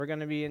We're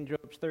going to be in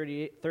Job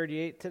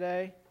 38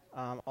 today,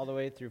 all the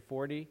way through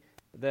 40.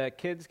 The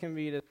kids can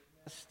be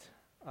dismissed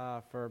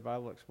for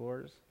Bible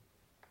Explorers.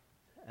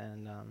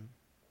 And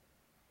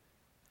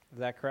is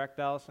that correct,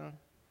 Allison?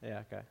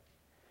 Yeah,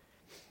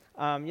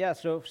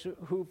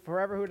 okay.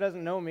 Forever who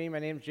doesn't know me, my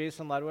name's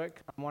Jason Ludwig.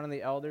 I'm one of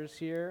the elders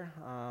here,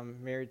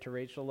 married to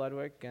Rachel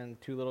Ludwig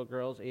and two little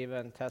girls,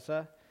 Ava and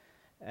Tessa.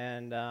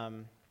 And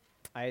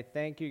I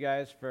thank you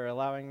guys for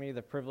allowing me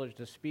the privilege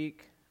to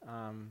speak.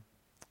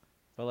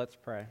 But let's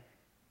pray.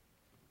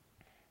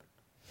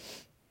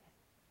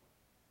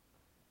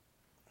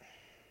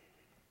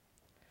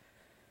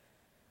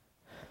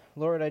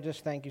 Lord, I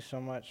just thank you so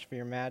much for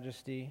your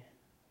majesty.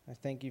 I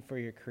thank you for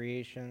your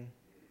creation.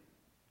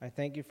 I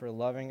thank you for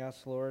loving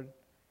us, Lord.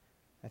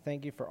 I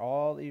thank you for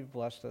all that you've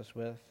blessed us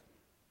with.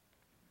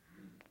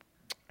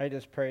 I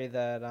just pray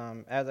that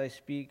as I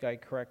speak, I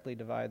correctly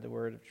divide the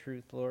word of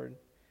truth, Lord.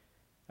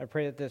 I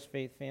pray that this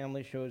faith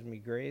family shows me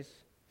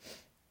grace.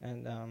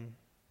 And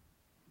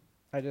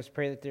I just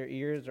pray that their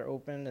ears are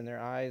open and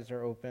their eyes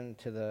are open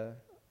to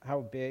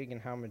how big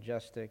and how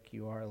majestic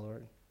you are,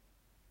 Lord.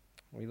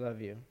 We love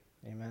you.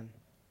 Amen.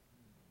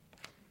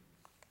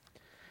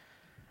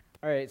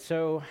 All right,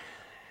 so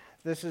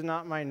this is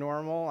not my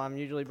normal. I'm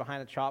usually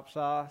behind a chop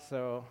saw,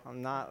 so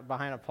I'm not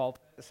behind a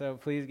pulpit, so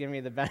please give me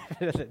the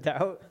benefit of the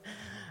doubt.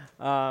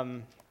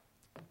 So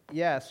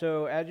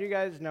as you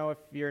guys know, if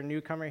you're a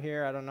newcomer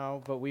here, I don't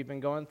know, but we've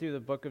been going through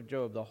the book of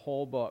Job, the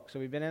whole book. So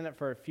we've been in it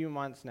for a few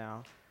months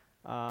now.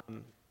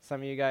 Some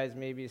of you guys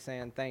may be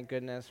saying, thank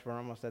goodness, we're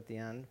almost at the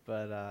end.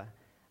 But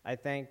I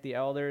thank the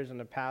elders and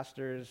the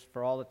pastors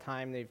for all the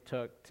time they've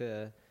took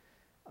to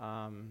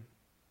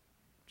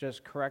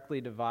just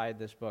correctly divide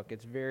this book.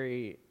 It's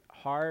very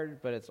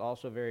hard, but it's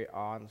also very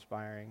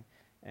awe-inspiring.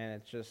 And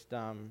it just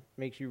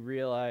makes you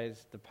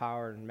realize the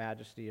power and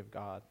majesty of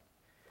God.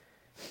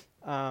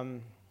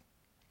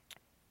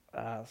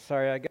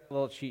 Sorry, I got a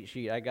little cheat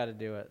sheet. I got to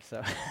do it.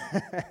 So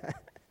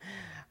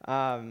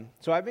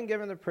so I've been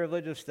given the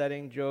privilege of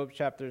studying Job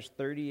chapters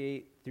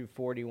 38 through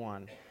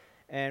 41.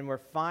 And we're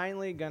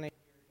finally going to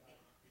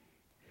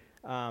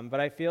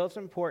but I feel it's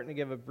important to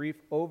give a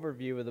brief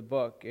overview of the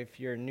book if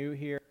you're new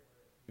here,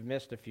 you've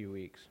missed a few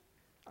weeks.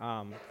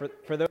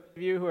 For those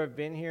of you who have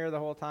been here the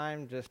whole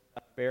time, just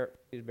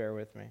please bear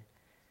with me.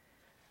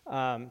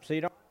 So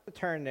you don't have to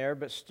turn there,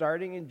 but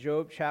starting in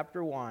Job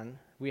chapter 1,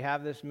 we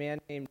have this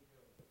man named Job.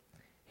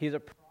 He's a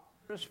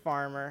prosperous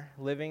farmer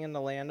living in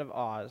the land of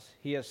Oz.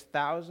 He has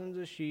thousands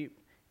of sheep,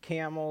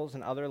 camels,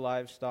 and other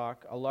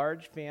livestock, a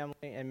large family,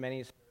 and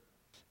many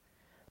servants.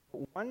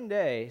 But one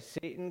day,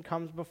 Satan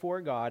comes before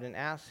God and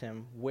asks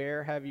him,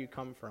 "Where have you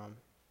come from?"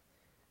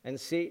 And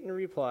Satan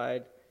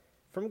replied,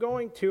 "From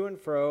going to and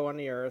fro on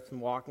the earth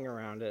and walking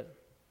around it."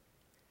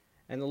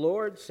 And the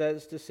Lord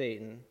says to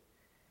Satan,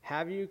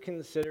 "Have you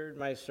considered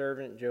my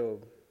servant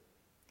Job?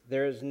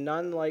 There is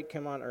none like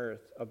him on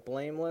earth, a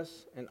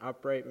blameless and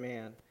upright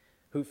man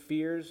who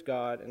fears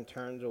God and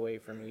turns away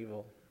from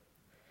evil."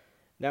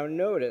 Now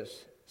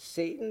notice,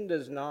 Satan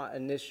does not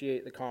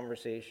initiate the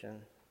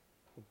conversation.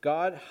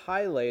 God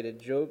highlighted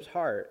Job's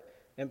heart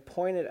and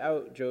pointed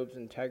out Job's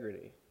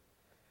integrity.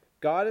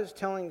 God is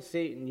telling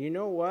Satan, you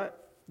know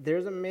what?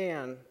 There's a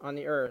man on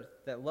the earth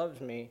that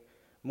loves me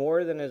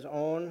more than his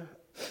own.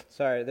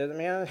 There's a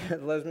man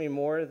that loves me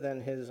more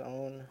than his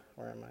own,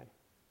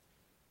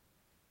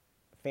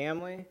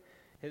 family,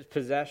 his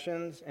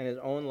possessions, and his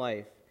own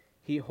life.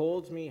 He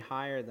holds me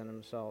higher than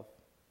himself.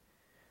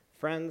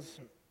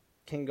 Friends,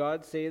 can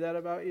God say that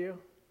about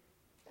you?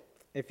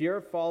 If you're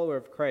a follower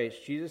of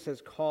Christ, Jesus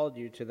has called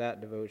you to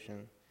that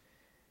devotion.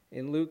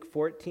 In Luke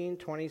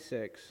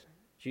 14:26,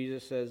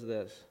 Jesus says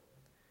this,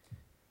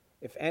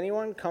 "If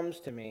anyone comes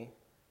to me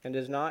and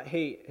does not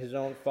hate his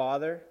own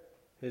father,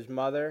 his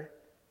mother,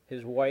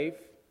 his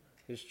wife,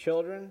 his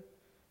children,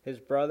 his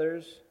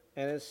brothers,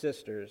 and his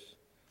sisters,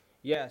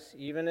 yes,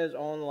 even his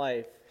own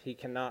life, he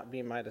cannot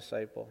be my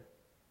disciple."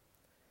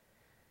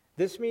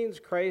 This means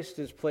Christ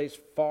is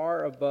placed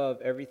far above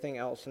everything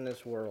else in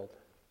this world.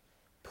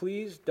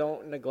 Please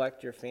don't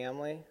neglect your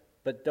family,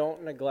 but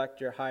don't neglect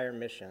your higher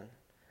mission.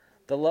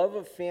 The love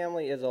of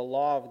family is a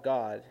law of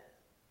God,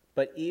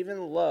 but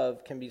even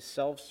love can be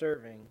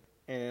self-serving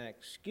and an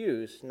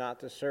excuse not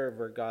to serve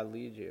where God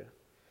leads you.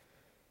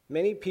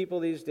 Many people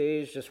these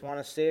days just want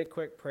to say a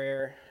quick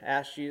prayer,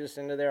 ask Jesus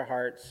into their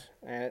hearts,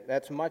 and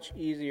that's much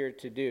easier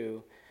to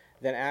do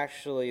than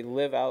actually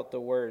live out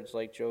the words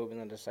like Job and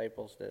the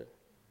disciples did.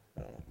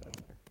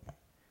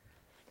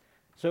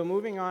 So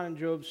moving on in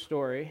Job's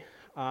story,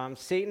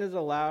 Satan is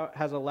allowed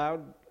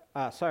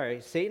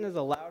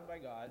by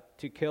God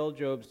to kill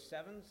Job's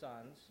 7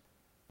 sons.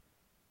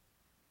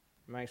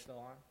 Am I still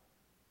on?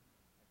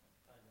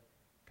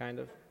 Kind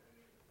of.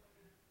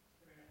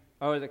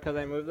 Oh, is it because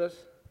I moved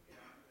this?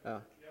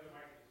 Oh.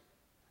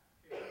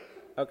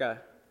 Okay.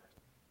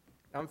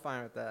 I'm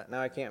fine with that.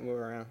 Now I can't move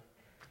around.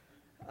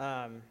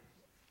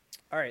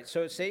 All right,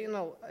 so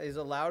Satan is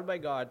allowed by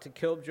God to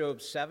kill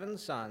Job's 7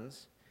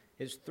 sons,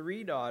 his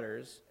 3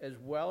 daughters, as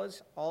well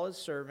as all his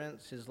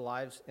servants, his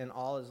lives, and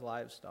all his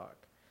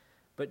livestock.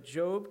 But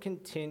Job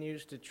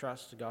continues to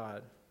trust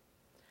God.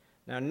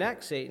 Now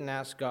next, Satan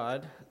asks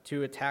God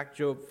to attack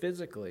Job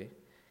physically,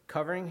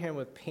 covering him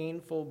with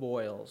painful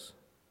boils.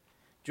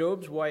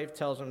 Job's wife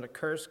tells him to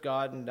curse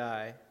God and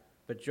die,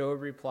 but Job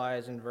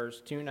replies in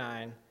verse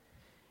 2:9,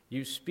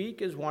 "You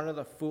speak as one of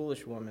the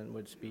foolish women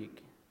would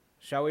speak.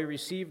 Shall we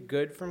receive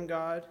good from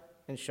God,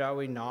 and shall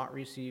we not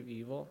receive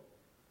evil?"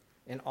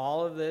 In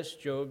all of this,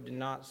 Job did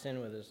not sin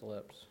with his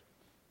lips.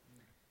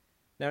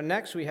 Now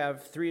next, we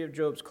have 3 of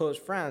Job's close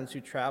friends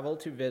who travel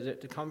to visit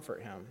to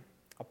comfort him.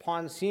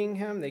 Upon seeing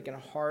him, they can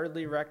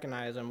hardly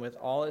recognize him with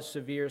all his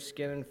severe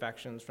skin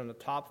infections from the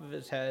top of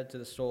his head to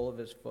the sole of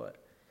his foot.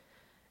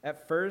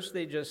 At first,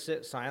 they just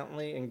sit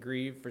silently and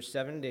grieve for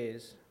 7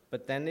 days,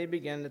 but then they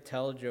begin to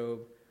tell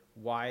Job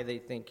why they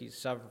think he's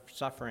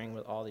suffering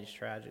with all these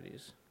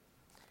tragedies.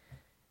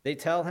 They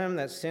tell him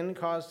that sin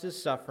caused his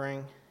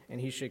suffering,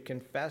 and he should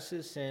confess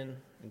his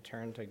sin and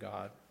turn to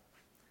God.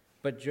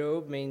 But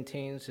Job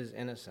maintains his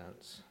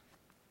innocence.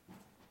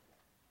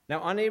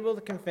 Now, unable to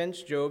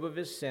convince Job of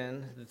his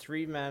sin, the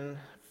 3 men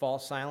fall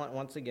silent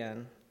once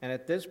again, and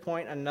at this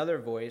point, another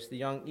voice, the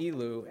young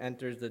Elihu,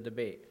 enters the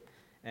debate.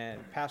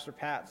 And Pastor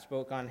Pat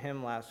spoke on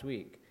him last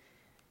week.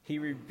 He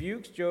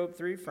rebukes Job's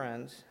 3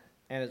 friends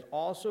and is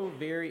also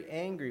very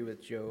angry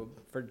with Job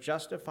for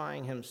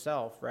justifying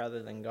himself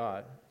rather than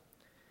God.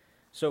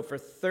 So for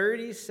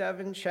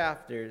 37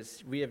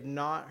 chapters, we have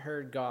not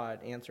heard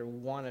God answer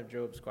one of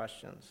Job's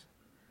questions.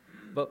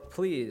 But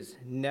please,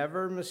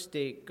 never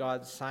mistake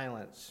God's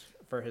silence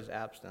for his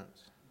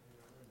absence.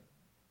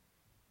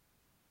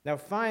 Now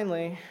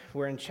finally,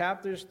 we're in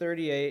chapters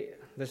 38.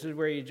 This is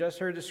where you just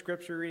heard the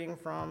scripture reading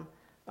from.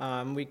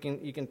 You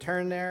can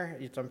turn there.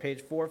 It's on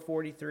page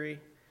 443.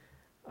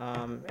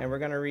 And we're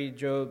going to read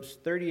Job's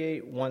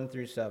 38, 1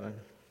 through 7.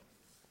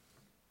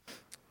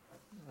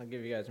 I'll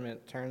give you guys a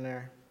minute to turn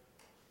there.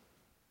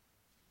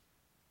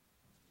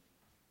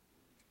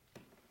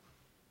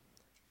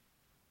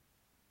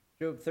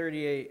 Job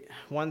 38,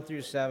 1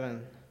 through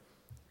 7.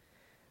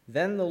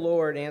 Then the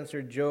Lord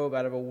answered Job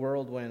out of a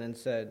whirlwind and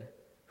said,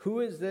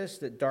 "Who is this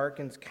that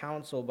darkens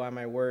counsel by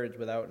my words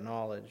without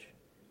knowledge?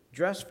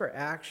 Dress for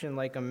action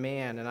like a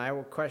man, and I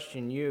will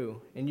question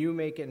you, and you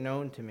make it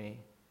known to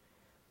me.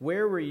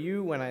 Where were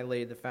you when I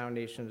laid the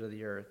foundations of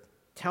the earth?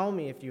 Tell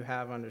me if you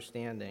have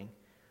understanding.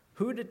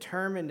 Who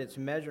determined its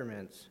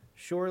measurements?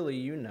 Surely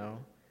you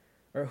know.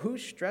 Or who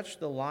stretched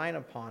the line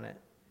upon it?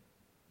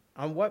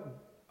 On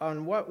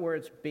what were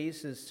its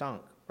bases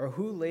sunk? Or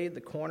who laid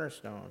the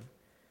cornerstone?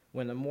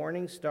 When the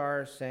morning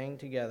stars sang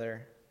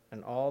together,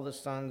 and all the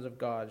sons of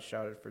God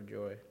shouted for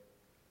joy."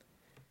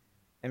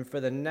 And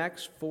for the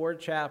next 4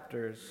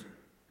 chapters,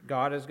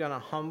 God is going to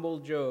humble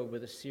Job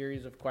with a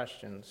series of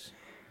questions,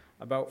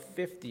 about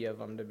 50 of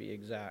them to be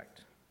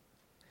exact.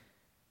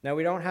 Now,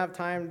 we don't have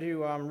time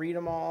to read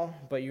them all,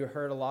 but you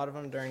heard a lot of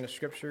them during the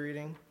scripture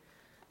reading.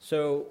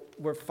 So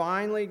we're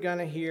finally going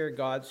to hear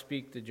God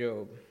speak to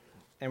Job,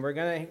 and we're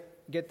going to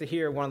get to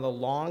hear one of the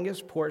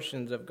longest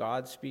portions of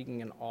God speaking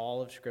in all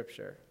of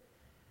Scripture.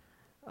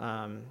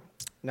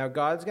 Now,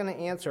 God's going to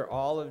answer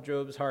all of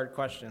Job's hard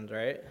questions,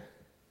 right?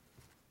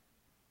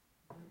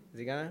 Is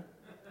he going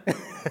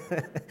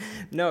to?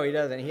 No, he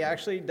doesn't. He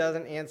actually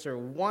doesn't answer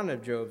one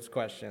of Job's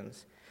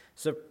questions.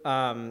 So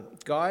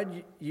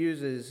God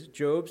uses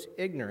Job's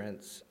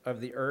ignorance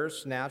of the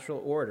earth's natural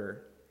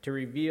order to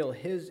reveal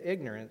his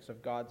ignorance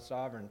of God's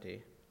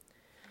sovereignty.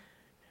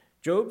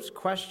 Job's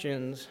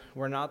questions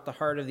were not the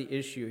heart of the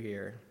issue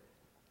here.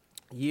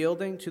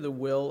 Yielding to the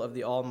will of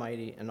the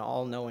Almighty and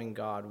all-knowing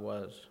God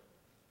was.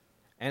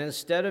 And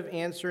instead of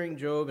answering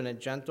Job in a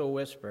gentle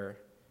whisper,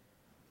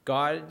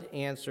 God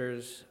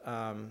answers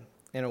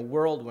in a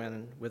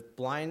whirlwind with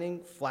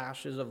blinding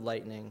flashes of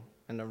lightning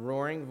and the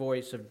roaring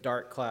voice of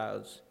dark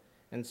clouds,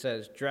 and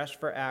says, "Dress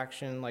for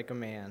action like a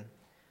man.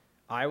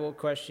 I will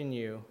question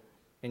you,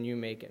 and you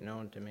make it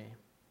known to me."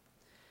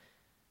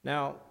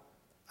 Now,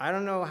 I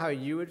don't know how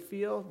you would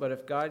feel, but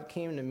if God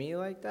came to me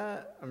like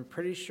that, I'm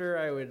pretty sure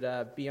I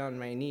would be on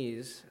my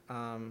knees,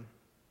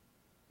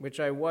 which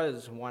I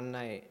was one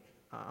night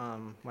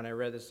when I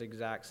read this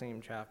exact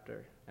same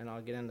chapter, and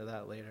I'll get into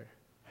that later.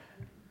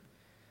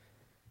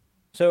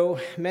 So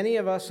many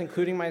of us,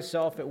 including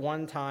myself at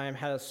one time,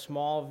 had a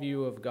small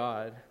view of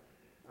God.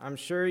 I'm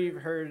sure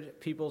you've heard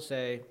people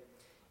say,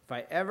 if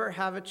I ever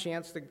have a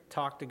chance to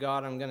talk to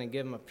God, I'm going to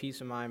give him a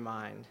piece of my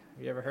mind.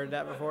 Have you ever heard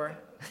that before?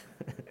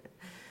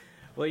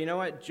 Well, you know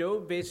what?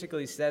 Job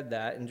basically said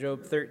that in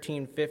Job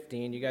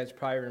 13:15. You guys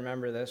probably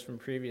remember this from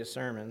previous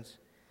sermons.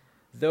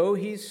 "Though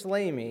he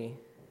slay me,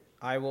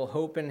 I will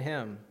hope in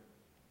him.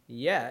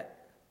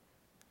 Yet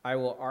I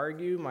will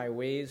argue my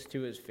ways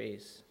to his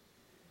face."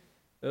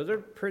 Those are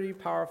pretty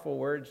powerful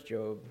words,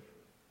 Job.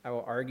 I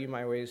will argue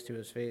my ways to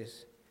his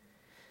face.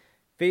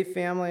 Faith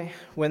family,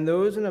 when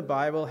those in the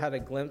Bible had a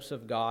glimpse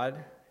of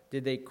God,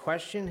 did they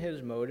question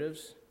his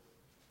motives?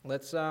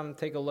 Let's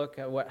take a look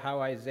at how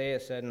Isaiah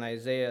said in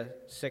Isaiah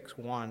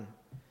 6:1.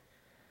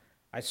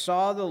 "I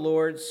saw the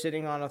Lord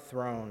sitting on a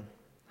throne,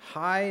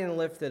 high and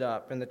lifted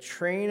up, and the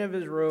train of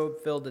his robe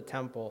filled the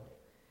temple.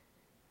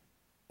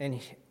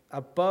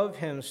 above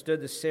him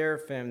stood the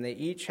seraphim. They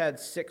each had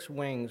 6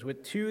 wings.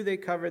 With 2 they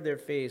covered their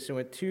face, and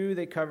with 2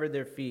 they covered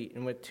their feet,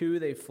 and with 2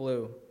 they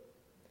flew.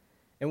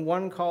 And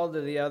one called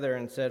to the other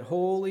and said,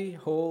 Holy,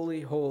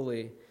 holy,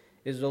 holy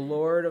is the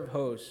Lord of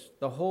hosts.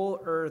 The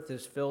whole earth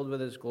is filled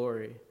with his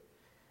glory.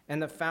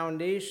 And the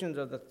foundations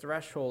of the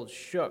threshold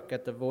shook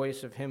at the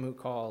voice of him who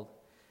called,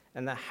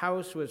 and the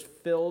house was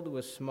filled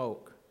with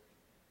smoke.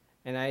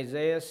 And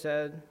Isaiah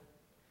said,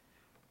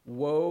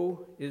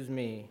 Woe is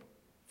me,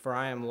 for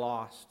I am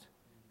lost.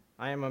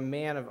 I am a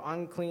man of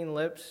unclean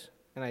lips,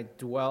 and I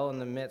dwell in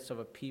the midst of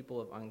a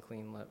people of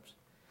unclean lips.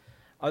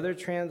 Other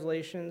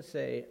translations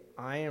say,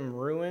 I am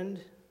ruined,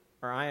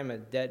 or I am a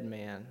dead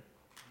man.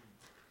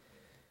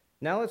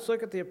 Now let's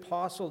look at the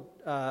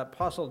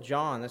Apostle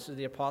John. This is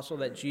the apostle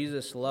that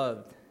Jesus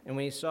loved. And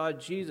when he saw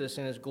Jesus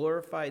in his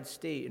glorified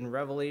state in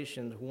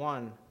Revelations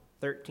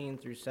 1:13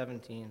 through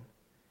 17.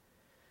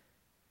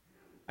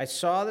 I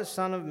saw the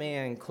Son of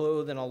Man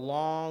clothed in a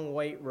long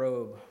white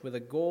robe with a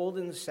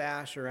golden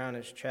sash around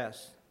his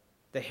chest.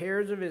 The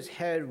hairs of his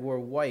head were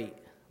white,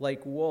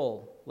 like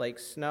wool, like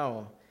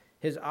snow.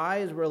 His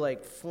eyes were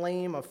like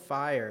flame of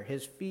fire.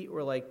 His feet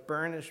were like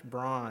burnished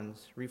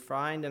bronze,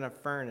 refined in a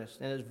furnace,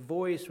 and his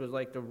voice was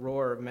like the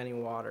roar of many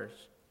waters.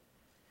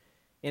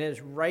 In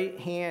his right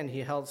hand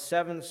he held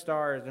 7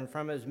 stars, and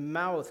from his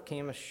mouth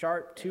came a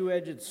sharp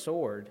 2-edged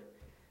sword,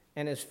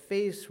 and his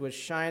face was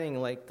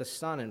shining like the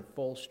sun in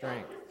full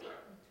strength.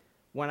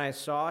 When I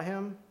saw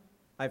him,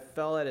 I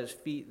fell at his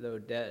feet, though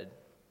dead.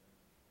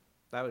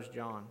 That was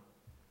John.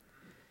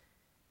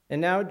 And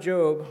now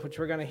Job, which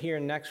we're going to hear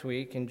next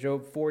week, in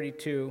Job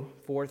 42,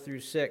 4 through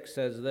 6,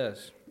 says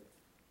this.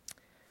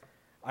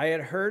 I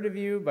had heard of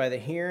you by the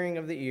hearing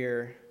of the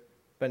ear,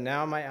 but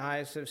now my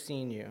eyes have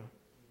seen you.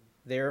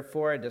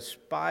 Therefore I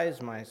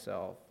despise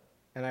myself,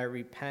 and I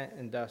repent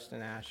in dust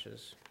and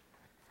ashes.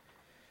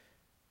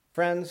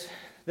 Friends,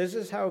 this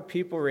is how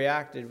people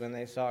reacted when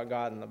they saw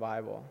God in the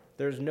Bible.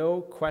 There's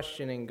no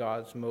questioning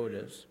God's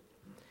motives.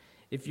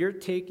 If you're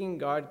taking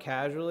God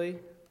casually,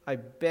 I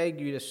beg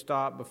you to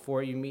stop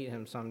before you meet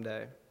him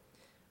someday,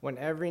 when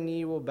every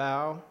knee will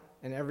bow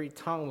and every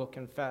tongue will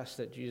confess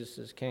that Jesus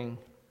is King.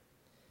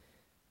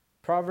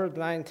 Proverbs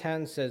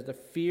 9:10 says, the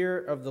fear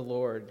of the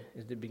Lord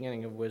is the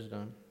beginning of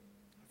wisdom.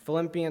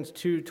 Philippians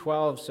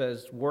 2:12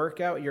 says, work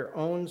out your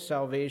own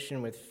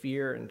salvation with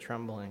fear and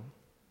trembling.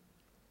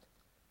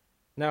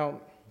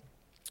 Now,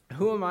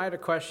 who am I to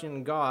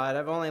question God?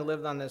 I've only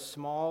lived on this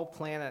small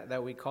planet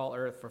that we call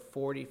Earth for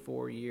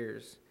 44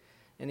 years.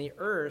 And the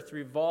earth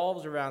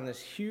revolves around this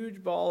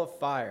huge ball of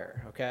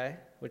fire, okay,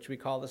 which we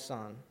call the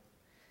sun.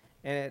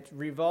 And it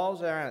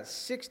revolves around at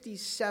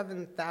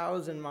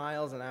 67,000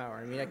 miles an hour.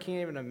 I mean, I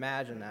can't even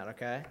imagine that,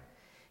 okay?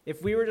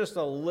 If we were just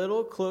a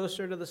little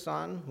closer to the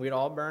sun, we'd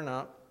all burn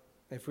up.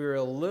 If we were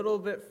a little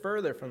bit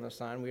further from the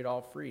sun, we'd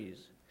all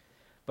freeze.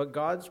 But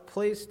God's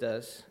placed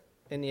us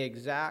in the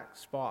exact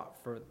spot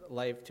for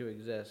life to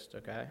exist,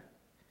 okay?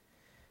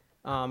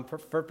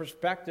 For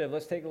perspective,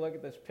 let's take a look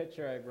at this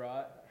picture I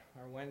brought.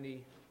 Or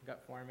Wendy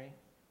got for me.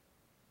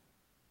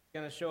 It's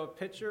going to show a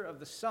picture of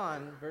the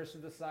sun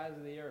versus the size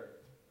of the earth.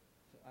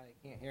 I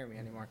can't hear me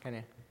anymore, can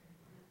you?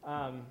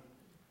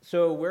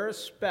 So we're a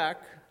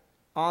speck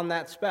on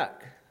that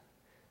speck.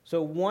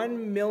 So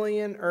 1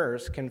 million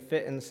Earths can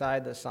fit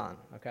inside the sun,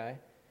 okay?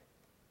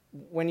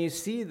 When you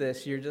see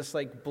this, you're just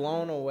like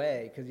blown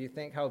away because you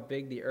think how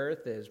big the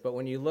earth is. But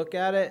when you look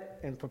at it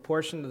in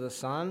proportion to the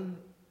sun,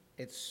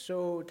 it's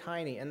so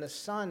tiny, and the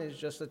sun is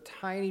just a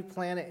tiny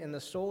planet in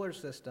the solar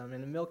system, in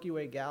the Milky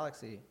Way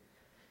galaxy.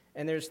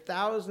 And there's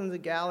thousands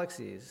of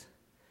galaxies.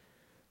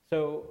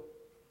 So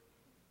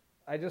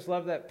I just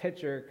love that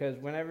picture because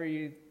whenever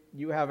you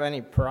have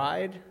any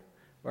pride,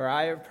 or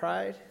I have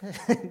pride,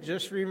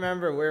 just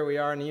remember where we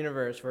are in the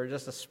universe. We're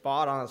just a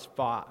spot on a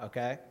spot,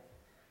 okay?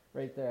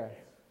 Right there.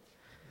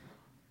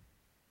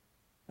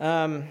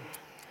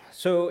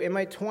 So in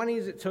my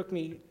 20s, it took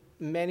me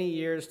many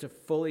years to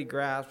fully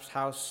grasp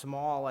how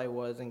small I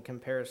was in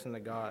comparison to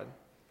God,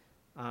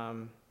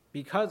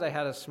 because I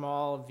had a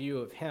small view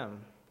of him.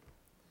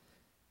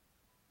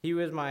 He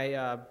was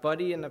my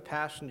buddy in the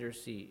passenger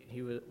seat.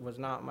 He was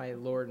not my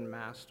Lord and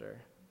Master.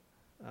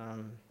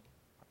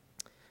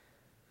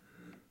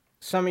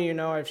 Some of you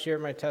know I've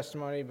shared my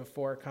testimony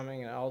before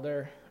coming an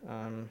elder.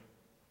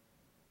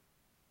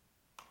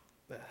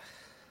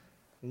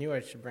 Knew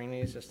I should bring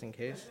these just in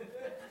case.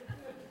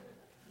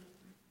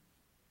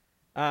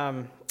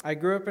 I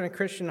grew up in a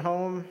Christian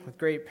home with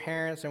great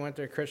parents. I went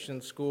to a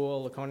Christian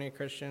school, Laconia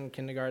Christian,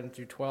 kindergarten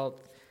through 12th.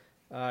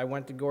 I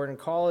went to Gordon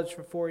College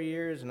for 4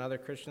 years, another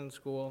Christian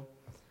school.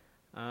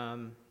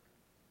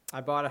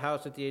 I bought a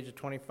house at the age of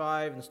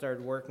 25 and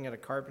started working at a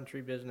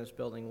carpentry business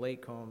building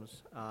lake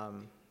homes.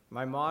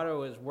 My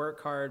motto is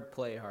work hard,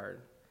 play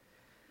hard.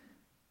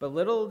 But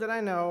little did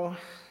I know,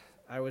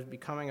 I was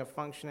becoming a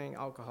functioning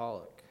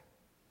alcoholic.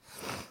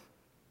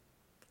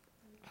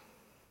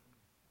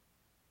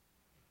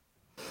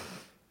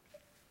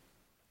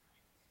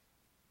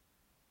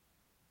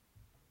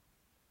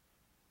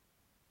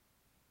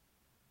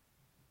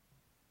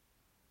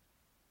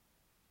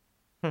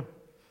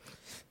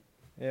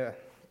 Yeah.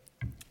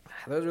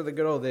 Those were the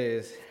good old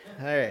days.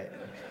 All right.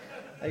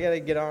 I got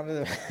to get on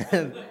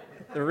to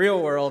the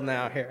real world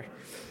now here.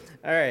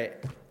 All right.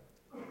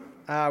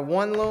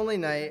 One lonely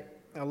night,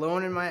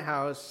 alone in my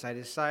house, I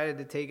decided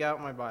to take out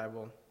my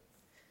Bible.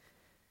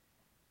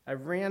 I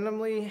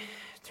randomly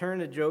turned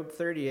to Job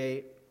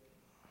 38,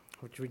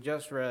 which we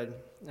just read,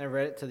 and I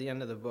read it to the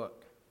end of the book.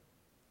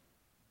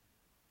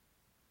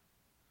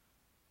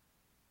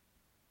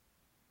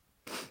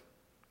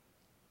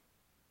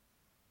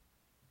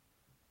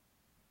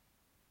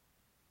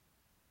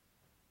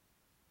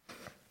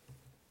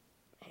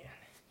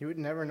 You would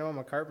never know I'm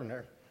a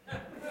carpenter.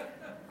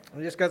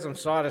 I just got some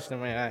sawdust in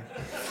my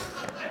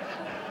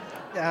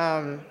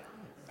eye.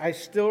 I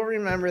still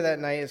remember that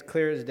night as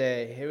clear as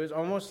day. It was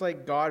almost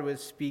like God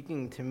was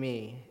speaking to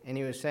me, and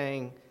he was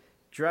saying,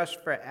 "Dress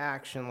for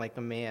action like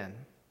a man.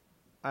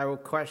 I will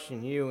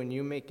question you, and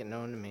you make it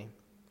known to me."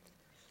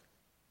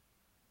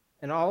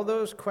 And all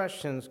those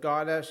questions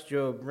God asked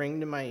Job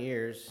ring to my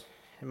ears,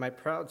 and my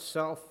proud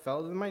self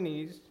fell to my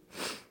knees.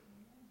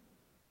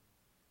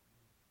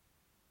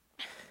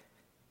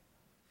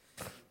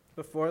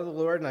 Before the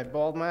Lord, and I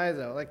bawled my eyes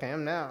out like I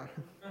am now.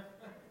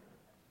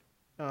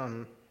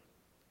 And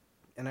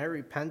I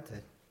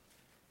repented.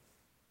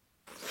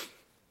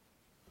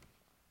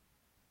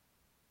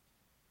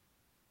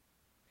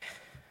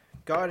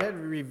 God had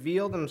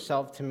revealed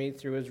himself to me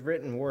through his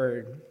written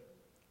word.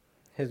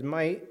 His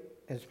might,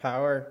 his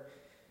power,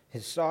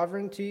 his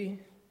sovereignty,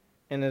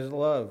 and his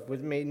love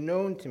was made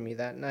known to me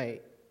that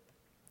night,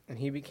 and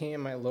he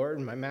became my Lord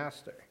and my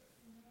master.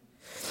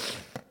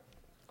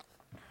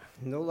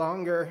 No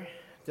longer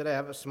did I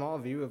have a small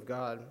view of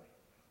God.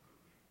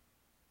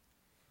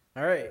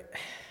 All right.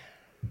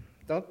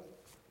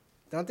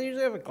 Don't they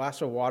usually have a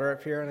glass of water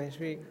up here when they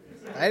speak?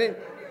 I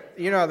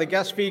didn't, the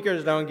guest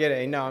speakers don't get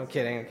it. No, I'm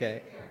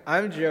kidding.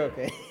 I'm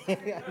joking.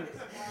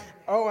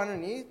 Oh,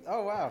 underneath?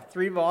 Oh, wow.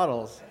 3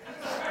 bottles.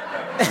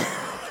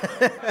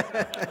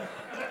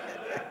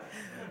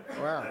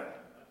 Wow.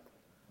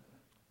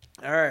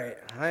 All right.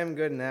 I am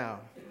good now.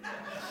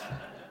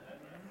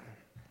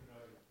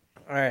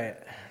 All right.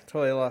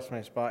 Totally lost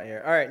my spot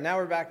here. All right. Now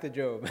we're back to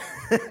Job.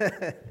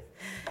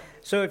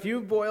 So if you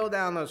boil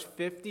down those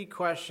 50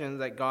 questions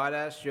that God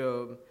asked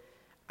Job,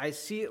 I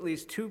see at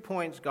least 2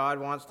 points God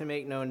wants to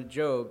make known to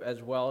Job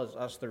as well as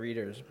us, the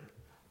readers.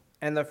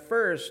 And the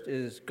first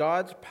is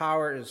God's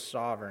power is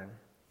sovereign.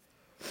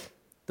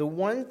 The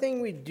one thing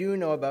we do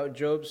know about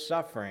Job's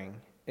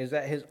suffering is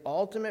that his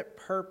ultimate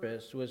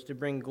purpose was to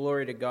bring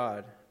glory to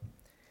God.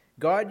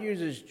 God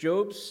uses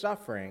Job's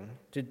suffering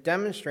to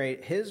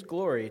demonstrate his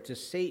glory to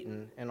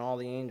Satan and all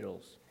the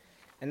angels.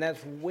 And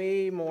that's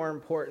way more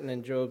important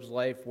than Job's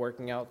life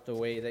working out the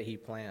way that he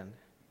planned.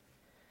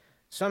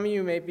 Some of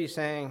you may be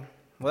saying,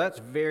 well, that's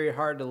very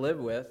hard to live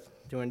with,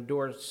 to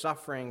endure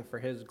suffering for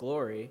his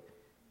glory.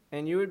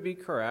 And you would be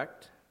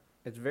correct.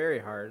 It's very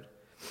hard.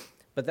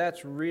 But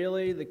that's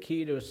really the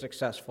key to a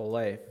successful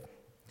life.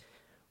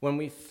 When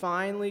we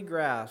finally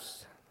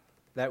grasp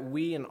that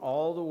we and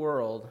all the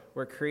world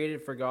were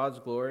created for God's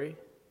glory,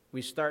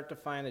 we start to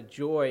find a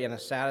joy and a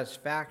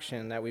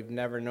satisfaction that we've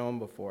never known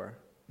before.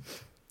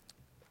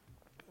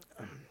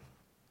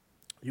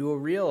 You will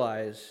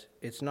realize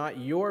it's not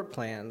your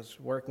plans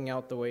working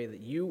out the way that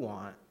you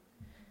want,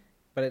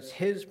 but it's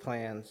his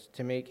plans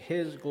to make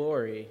his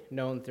glory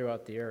known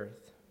throughout the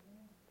earth.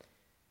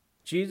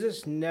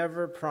 Jesus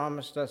never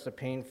promised us a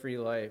pain-free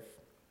life,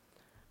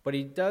 but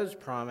he does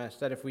promise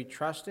that if we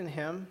trust in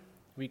him,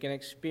 we can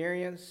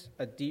experience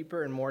a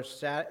deeper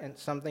and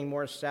something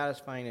more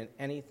satisfying than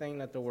anything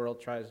that the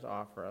world tries to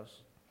offer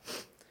us.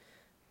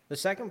 The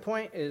second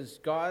point is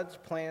God's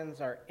plans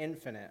are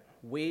infinite,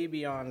 way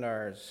beyond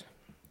ours.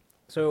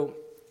 So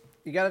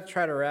you got to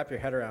try to wrap your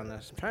head around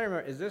this. I'm trying to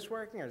remember, is this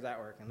working or is that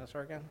working? This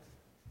working?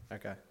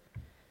 Okay.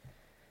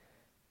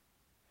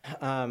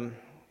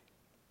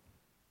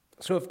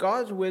 So if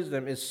God's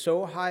wisdom is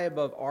so high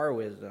above our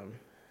wisdom,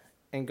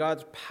 and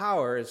God's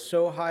power is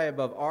so high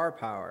above our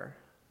power,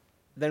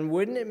 then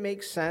wouldn't it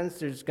make sense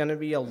there's going to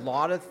be a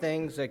lot of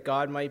things that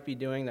God might be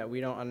doing that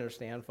we don't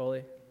understand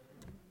fully?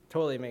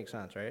 Totally makes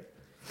sense, right?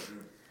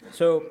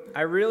 So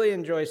I really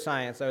enjoy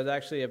science. I was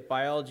actually a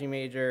biology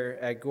major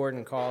at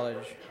Gordon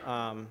College.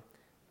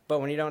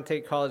 But when you don't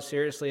take college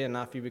seriously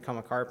enough, you become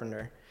a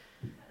carpenter.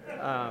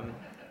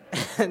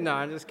 No,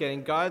 I'm just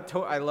kidding.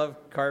 I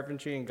love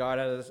carpentry, and God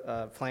has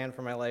a plan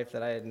for my life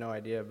that I had no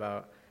idea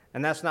about.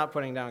 And that's not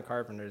putting down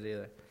carpenters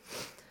either.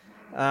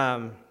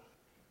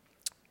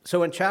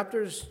 So in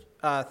chapters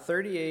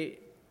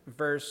 38,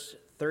 verse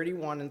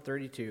 31 and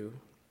 32,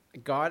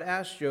 God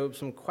asked Job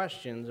some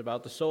questions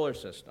about the solar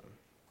system.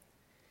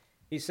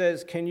 He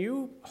says, "Can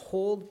you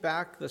hold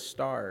back the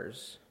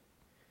stars?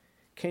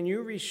 Can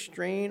you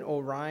restrain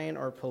Orion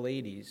or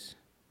Pleiades?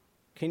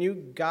 Can you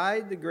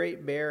guide the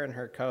Great Bear and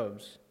her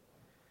cubs?"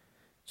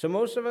 So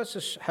most of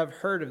us have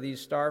heard of these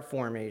star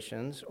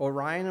formations,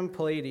 Orion and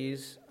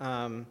Pleiades,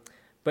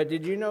 but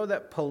did you know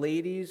that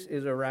Pleiades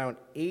is around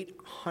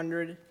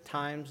 800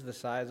 times the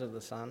size of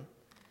the sun?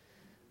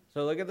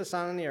 So look at the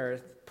sun and the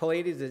earth.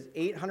 Pleiades is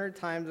 800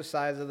 times the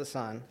size of the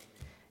sun,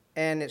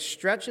 and it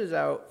stretches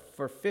out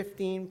for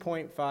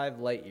 15.5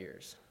 light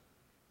years.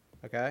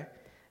 Okay?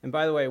 And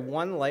by the way,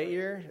 1 light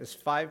year is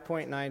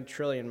 5.9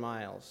 trillion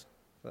miles.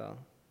 So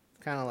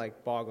it kind of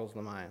like boggles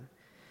the mind.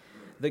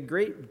 The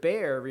Great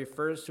Bear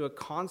refers to a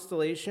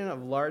constellation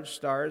of large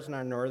stars in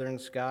our northern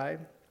sky,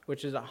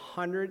 which is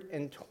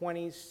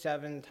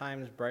 127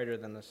 times brighter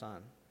than the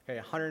sun. Okay,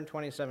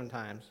 127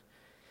 times.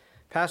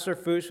 Pastor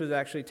Foos was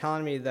actually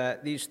telling me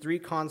that these 3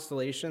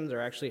 constellations are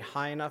actually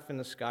high enough in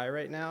the sky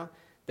right now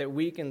that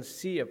we can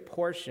see a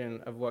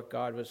portion of what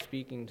God was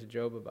speaking to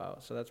Job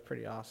about. So that's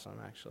pretty awesome,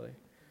 actually.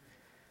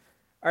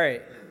 All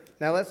right,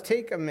 now let's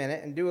take a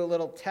minute and do a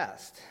little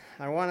test.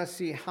 I want to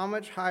see how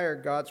much higher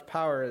God's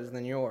power is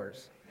than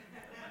yours.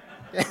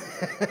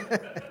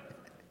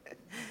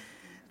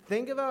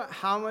 Think about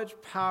how much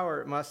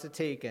power it must have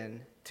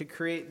taken to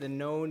create the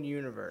known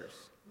universe.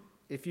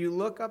 If you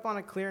look up on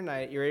a clear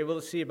night, you're able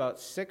to see about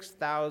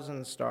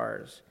 6,000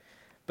 stars.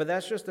 But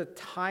that's just a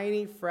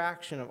tiny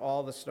fraction of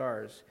all the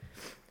stars.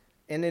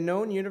 In the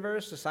known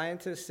universe, the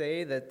scientists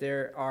say that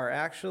there are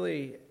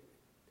actually,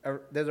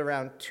 there's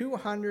around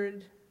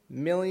 200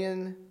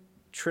 million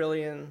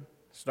trillion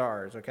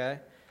stars, okay?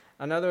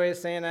 Another way of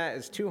saying that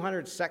is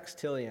 200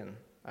 sextillion.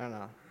 I don't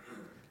know.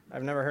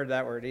 I've never heard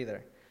that word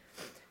either.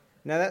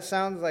 Now that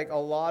sounds like a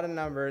lot of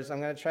numbers.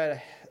 I'm going to try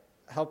to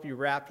help you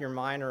wrap your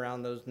mind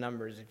around those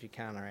numbers if you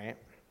can, all right?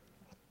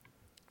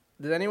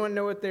 Does anyone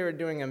know what they were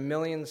doing 1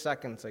 million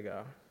seconds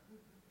ago?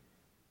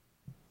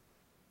 Do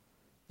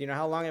you know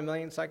how long 1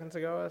 million seconds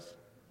ago was?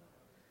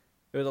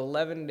 It was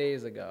 11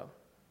 days ago.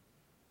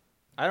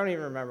 I don't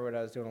even remember what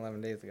I was doing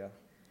 11 days ago.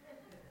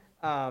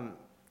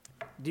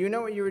 Do you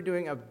know what you were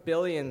doing 1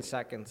 billion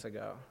seconds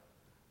ago?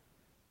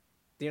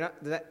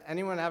 Does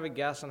anyone have a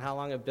guess on how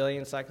long 1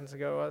 billion seconds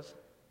ago was?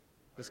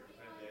 10 days.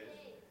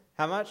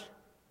 How much?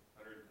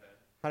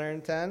 110.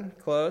 110?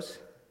 Close.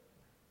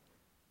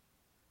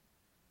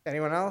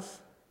 Anyone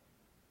else?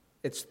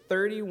 It's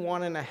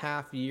 31 and a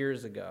half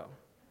years ago.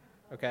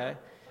 Okay?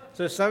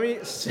 So some of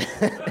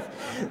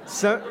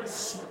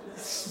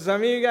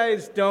you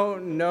guys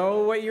don't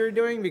know what you were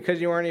doing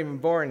because you weren't even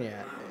born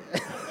yet.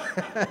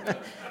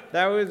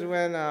 That was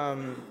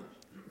when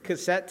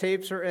cassette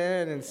tapes were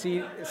in and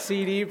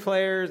CD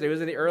players. It was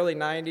in the early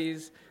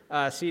 90s.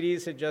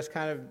 CDs had just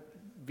kind of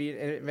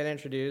been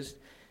introduced.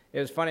 It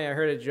was funny, I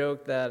heard a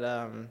joke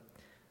that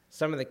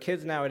some of the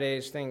kids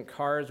nowadays think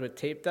cars with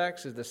tape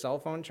decks is the cell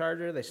phone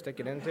charger they stick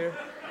it into.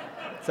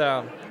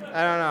 So,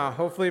 I don't know.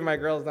 Hopefully my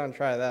girls don't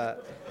try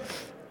that.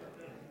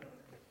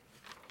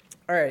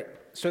 All right,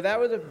 so that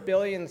was 1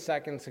 billion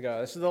seconds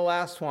ago. This is the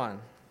last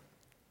one.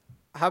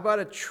 How about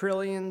 1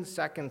 trillion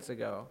seconds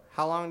ago?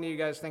 How long do you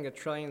guys think 1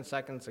 trillion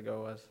seconds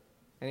ago was?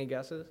 Any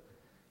guesses?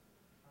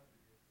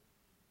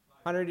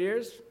 100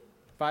 years?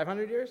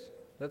 500 years?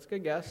 That's a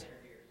good guess.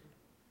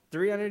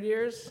 300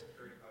 years?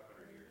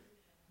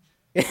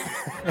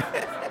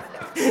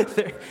 3,500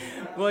 years.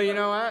 Well, you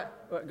know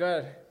what? Go ahead.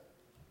 30,000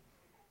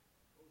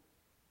 years.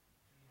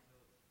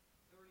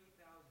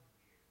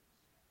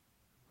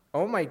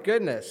 Oh my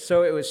goodness.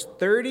 So it was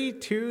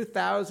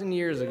 32,000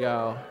 years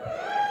ago.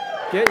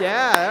 Good,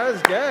 yeah, that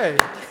was good.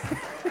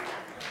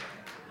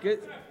 Good.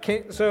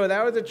 So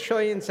that was 1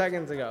 trillion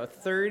seconds ago.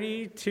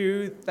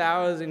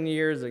 32,000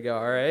 years ago,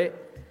 all right?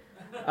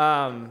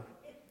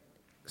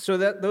 So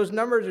those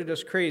numbers are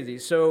just crazy.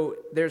 So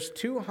there's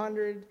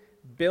 200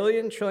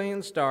 billion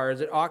trillion stars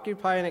that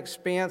occupy an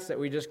expanse that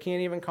we just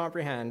can't even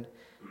comprehend.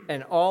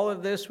 And all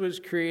of this was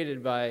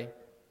created by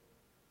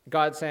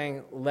God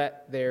saying,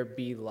 let there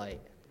be light.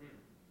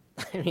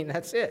 I mean,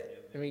 that's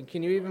it. I mean,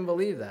 can you even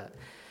believe that?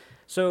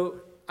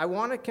 So I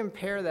want to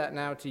compare that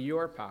now to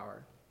your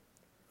power.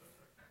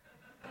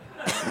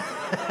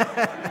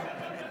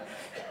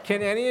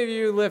 Can any of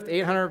you lift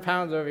 800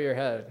 pounds over your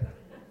head?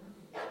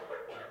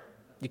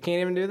 You can't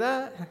even do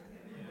that?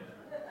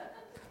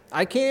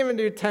 I can't even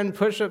do 10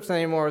 push-ups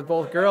anymore with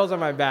both girls on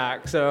my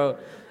back, so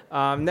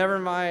never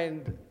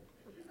mind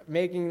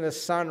making the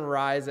sun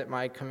rise at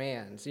my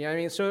commands. You know what I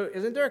mean? So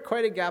isn't there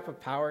quite a gap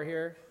of power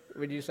here,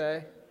 would you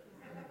say?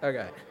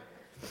 Okay.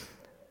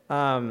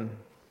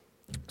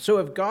 So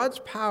if God's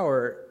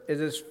power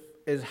is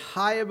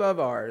high above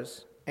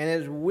ours, and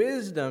his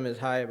wisdom is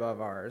high above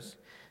ours,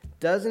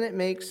 doesn't it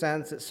make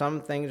sense that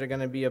some things are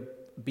going to be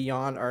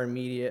beyond our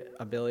immediate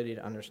ability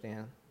to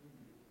understand?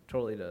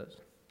 Totally does.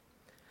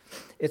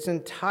 It's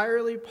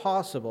entirely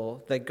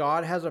possible that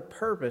God has a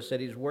purpose that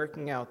he's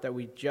working out that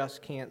we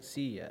just can't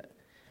see yet.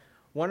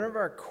 One of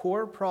our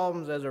core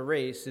problems as a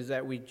race is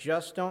that we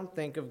just don't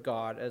think of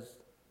God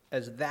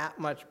as that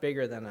much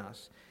bigger than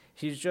us.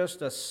 He's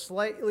just a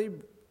slightly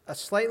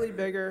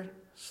bigger,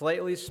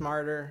 slightly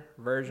smarter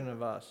version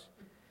of us.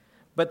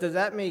 But does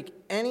that make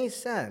any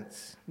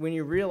sense when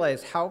you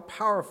realize how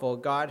powerful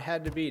God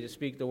had to be to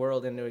speak the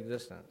world into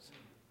existence?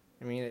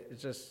 I mean,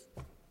 it's just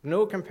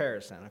no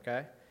comparison,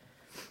 okay?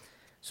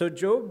 So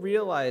Job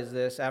realized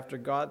this after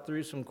God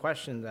threw some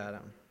questions at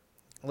him.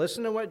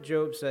 Listen to what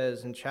Job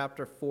says in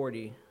chapter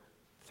 40,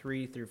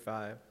 3 through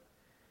 5.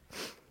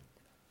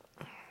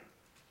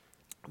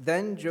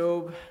 Then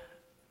Job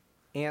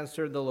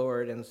answered the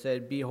Lord and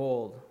said,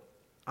 "Behold,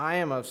 I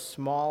am of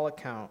small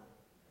account.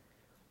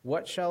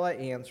 What shall I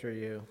answer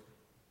you?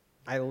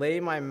 I lay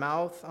my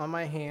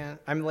hand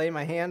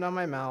on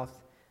my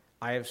mouth.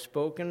 I have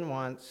spoken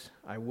once,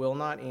 I will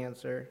not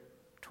answer.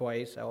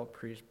 Twice I will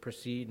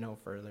proceed no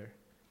further."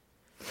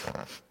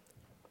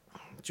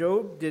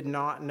 Job did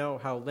not know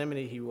how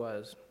limited he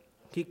was.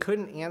 He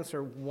couldn't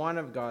answer one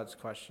of God's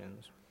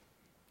questions.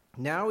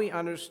 Now he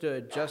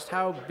understood just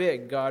how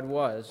big God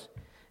was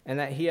and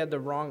that he had the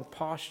wrong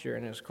posture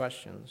in his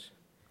questions.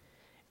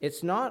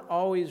 It's not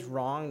always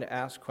wrong to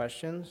ask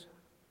questions.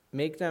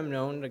 Make them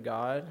known to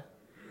God.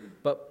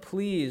 But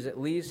please at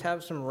least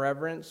have some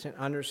reverence and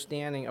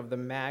understanding of the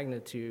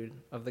magnitude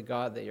of the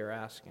God that you're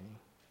asking.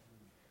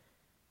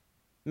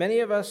 Many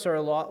of us are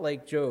a lot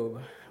like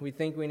Job. We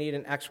think we need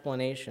an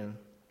explanation.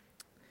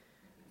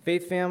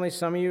 Faith family,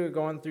 some of you are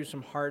going through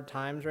some hard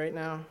times right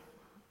now,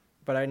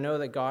 but I know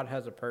that God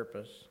has a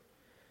purpose.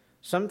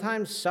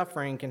 Sometimes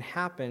suffering can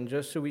happen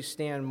just so we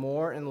stand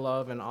more in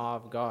love and awe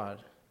of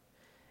God.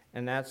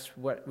 And that's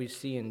what we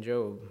see in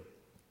Job.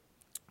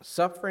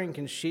 Suffering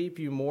can shape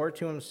you more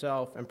to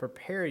himself and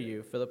prepare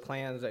you for the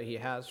plans that he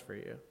has for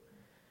you.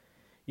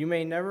 You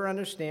may never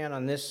understand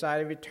on this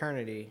side of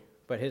eternity,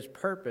 but his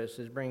purpose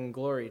is bringing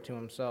glory to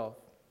himself.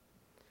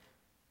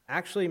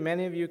 Actually,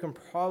 many of you can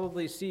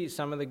probably see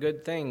some of the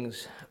good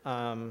things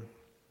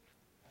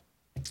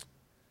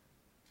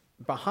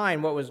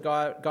behind what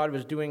God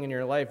was doing in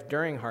your life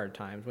during hard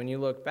times. When you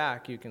look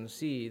back, you can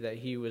see that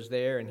he was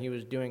there and he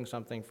was doing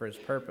something for his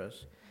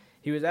purpose.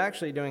 He was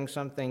actually doing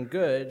something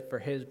good for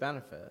his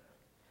benefit.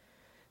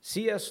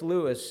 C.S.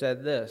 Lewis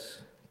said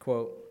this,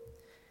 quote,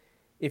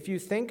 "If you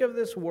think of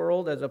this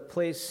world as a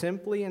place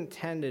simply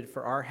intended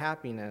for our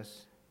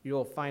happiness, you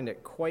will find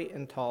it quite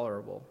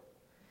intolerable.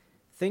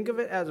 Think of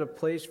it as a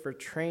place for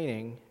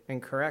training and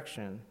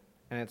correction,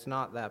 and it's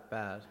not that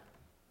bad."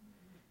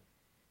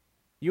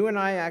 You and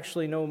I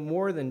actually know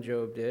more than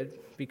Job did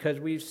because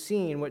we've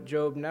seen what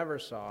Job never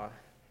saw.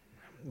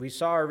 We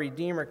saw a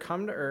Redeemer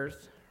come to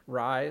earth,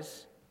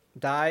 rise,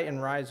 die,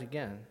 and rise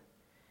again.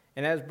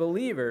 And as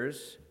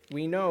believers,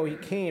 we know he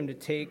came to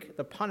take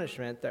the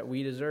punishment that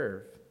we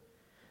deserve.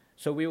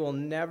 So we will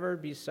never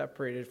be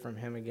separated from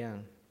him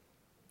again.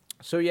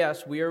 So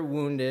yes, we are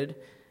wounded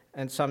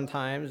and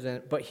sometimes,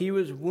 but he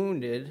was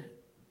wounded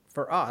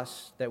for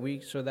us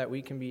so that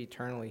we can be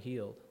eternally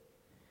healed.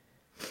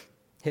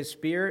 His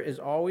Spirit is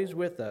always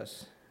with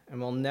us,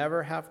 and we'll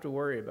never have to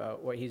worry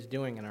about what he's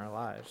doing in our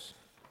lives.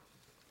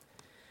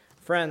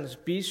 Friends,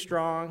 be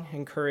strong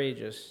and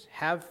courageous.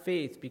 Have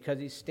faith because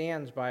he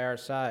stands by our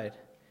side.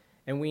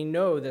 And we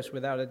know this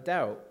without a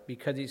doubt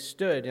because he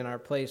stood in our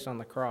place on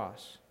the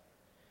cross.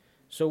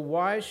 So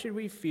why should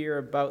we fear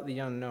about the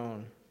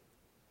unknown?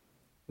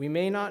 We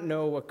may not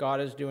know what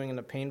God is doing in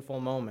the painful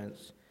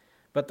moments,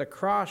 but the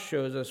cross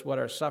shows us what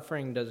our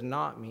suffering does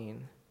not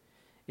mean.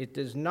 It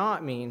does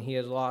not mean he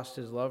has lost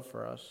his love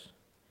for us.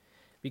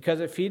 Because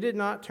if he did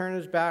not turn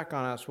his back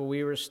on us while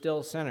we were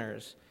still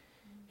sinners,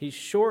 he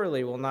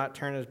surely will not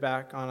turn his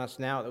back on us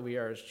now that we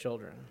are his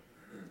children.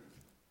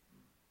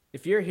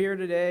 If you're here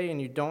today and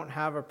you don't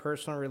have a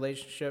personal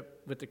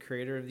relationship with the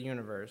creator of the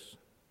universe,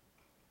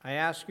 I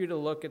ask you to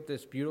look at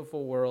this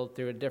beautiful world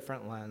through a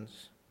different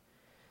lens.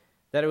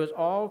 That it was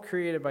all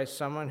created by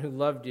someone who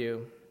loved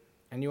you,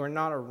 and you are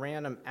not a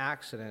random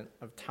accident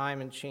of time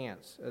and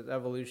chance, as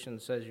evolution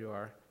says you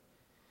are.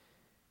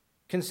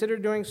 Consider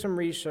doing some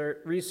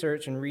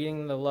research and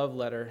reading the love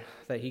letter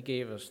that he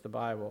gave us, the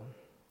Bible.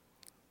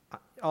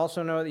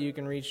 Also know that you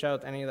can reach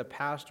out to any of the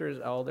pastors,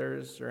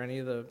 elders, or any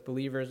of the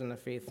believers in the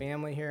faith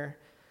family here.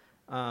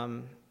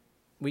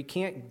 We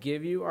can't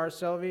give you our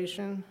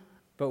salvation,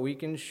 but we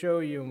can show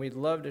you, and we'd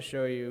love to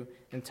show you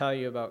and tell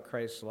you about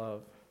Christ's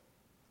love.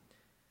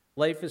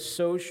 Life is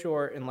so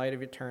short in light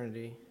of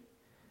eternity.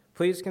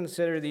 Please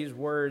consider these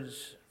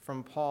words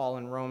from Paul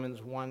in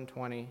Romans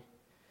 1:20.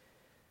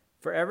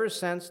 "For ever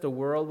since the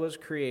world was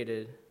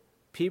created,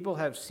 people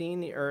have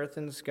seen the earth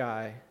and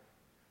sky.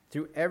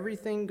 Through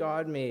everything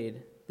God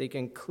made, they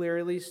can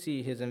clearly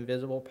see his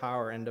invisible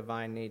power and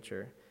divine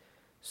nature,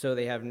 so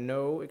they have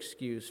no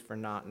excuse for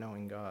not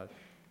knowing God."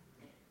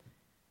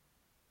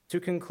 To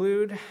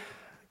conclude,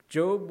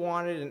 Job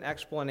wanted an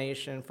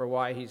explanation for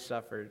why he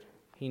suffered.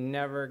 He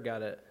never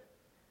got it.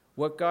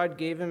 What God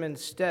gave him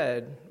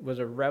instead was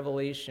a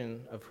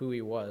revelation of who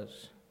he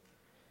was.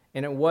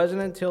 And it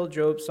wasn't until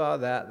Job saw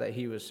that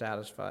he was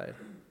satisfied.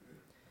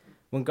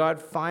 When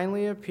God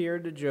finally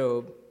appeared to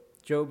Job,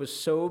 Job was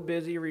so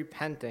busy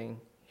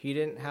repenting, he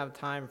didn't have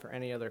time for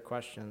any other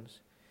questions.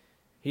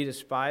 He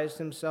despised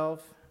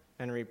himself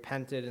and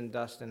repented in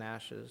dust and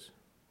ashes.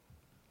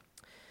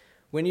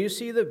 When you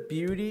see the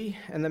beauty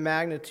and the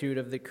magnitude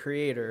of the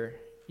Creator,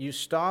 you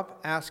stop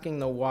asking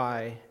the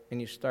why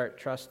and you start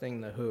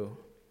trusting the who.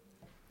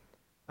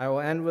 I will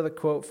end with a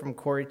quote from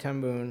Corrie ten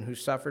Boom, who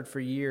suffered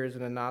for years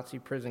in a Nazi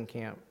prison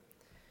camp.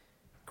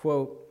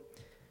 Quote,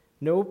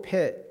 "No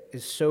pit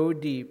is so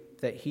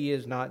deep that he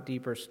is not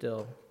deeper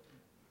still.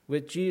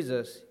 With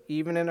Jesus,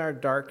 even in our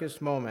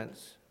darkest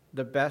moments,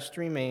 the best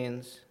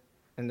remains,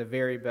 and the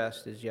very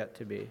best is yet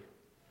to be.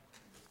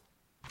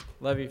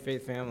 Love you,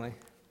 Faith family.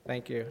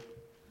 Thank you.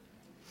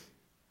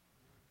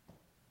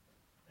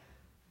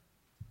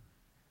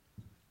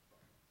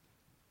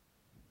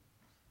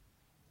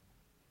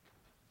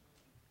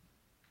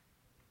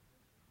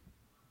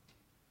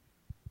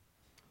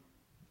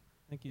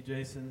 Thank you,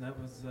 Jason. That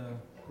was a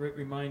great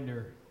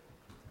reminder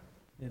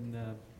in